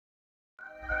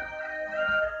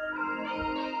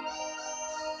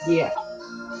Yeah,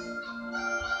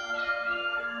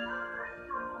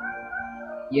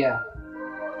 yeah.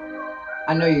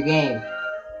 I know your game.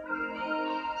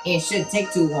 It shouldn't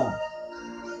take too long.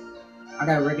 I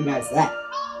gotta recognize that.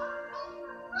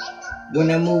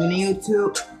 When I'm moving to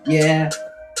YouTube, yeah.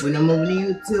 When I'm moving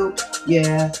to YouTube,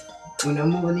 yeah. When I'm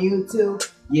moving to YouTube,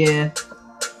 yeah.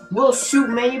 Well, shoot,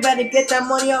 man, you better get that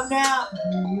money up now.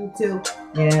 YouTube,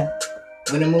 yeah.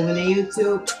 When I'm moving to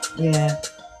YouTube, yeah.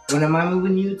 When am I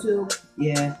moving to YouTube,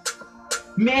 yeah.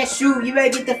 Man, shoot, you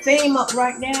better get the fame up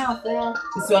right now, fam.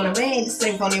 That's what I mean. This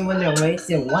ain't funny when they're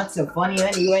wasting. What's so funny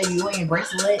anyway? You ain't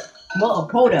bracelet. Well,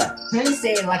 hold up. When you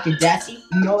say it like a dashi,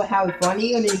 you know how it's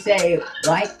funny when you say it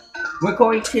like when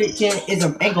Corey Kitchen is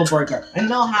an ankle breaker. I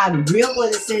know how to real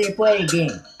when they say they play a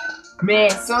game.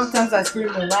 Man, sometimes I scream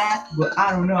and laugh, but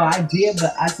I don't know. I did,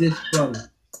 but I just funny.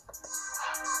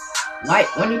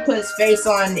 Like when he put his face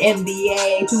on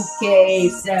NBA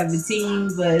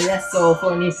 2K17, but that's so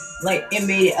funny. Like it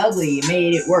made it ugly, it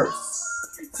made it worse.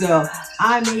 So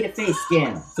I made a face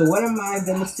scanner. So what am I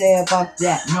gonna say about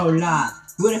that? No lie.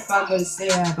 What if I'm gonna say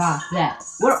about that?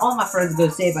 What are all my friends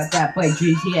gonna say about that? Play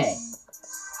GTA.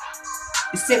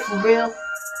 Is it for real?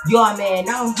 Yo man,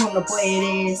 I don't wanna play it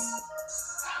is.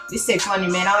 This ain't funny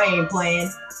man, I ain't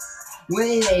playing. When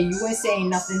you ain't saying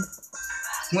nothing.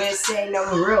 When it say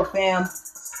nothing real, fam.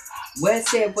 When it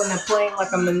say when I'm playing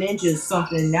like I'm a ninja or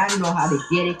something, I know how to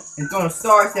get it and throwing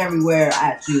stars everywhere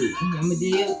at you. I'm gonna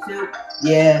do YouTube,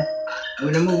 yeah.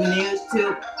 When I'm moving to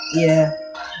YouTube, yeah.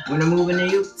 When I'm moving to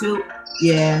YouTube,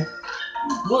 yeah.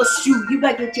 Well, shoot, you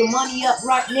better get your money up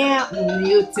right now. Moving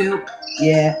to YouTube,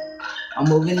 yeah. I'm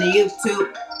moving to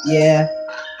YouTube, yeah.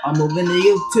 I'm moving to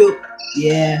YouTube,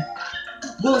 yeah.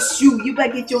 Well, shoot, you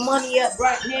better get your money up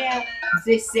right now.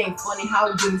 This ain't funny. How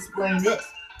you gonna explain this?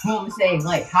 I'm saying,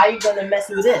 like, how you gonna mess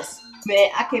with this? Man,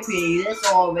 I can't pay this.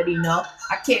 I already know.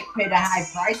 I can't pay the high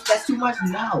price. That's too much.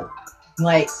 No.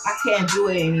 Like, I can't do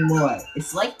it anymore.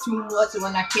 It's like too much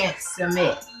when I can't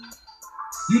submit.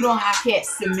 You know how I can't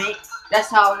submit? That's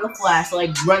how in the Flash,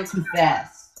 like, run too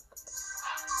fast.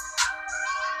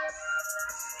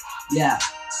 Yeah.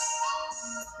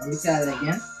 Let me try that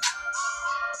again.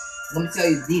 Let me tell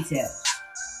you the details.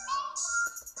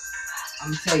 I'm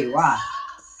gonna tell you why.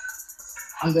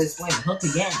 I'm gonna explain the hook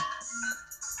again.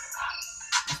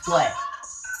 Let's play.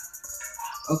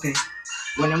 Okay.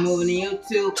 When I'm moving to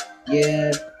YouTube,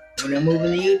 yeah. When I'm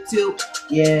moving to YouTube,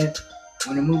 yeah.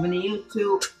 When I'm moving to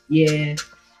YouTube, yeah.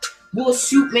 Well,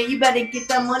 shoot, man, you better get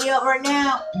that money up right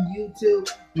now. YouTube,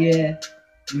 yeah.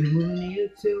 When I'm moving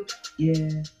to YouTube,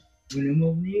 yeah. When I'm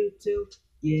moving to YouTube,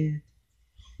 yeah.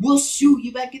 Well, shoot,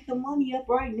 you better get the money up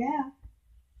right now.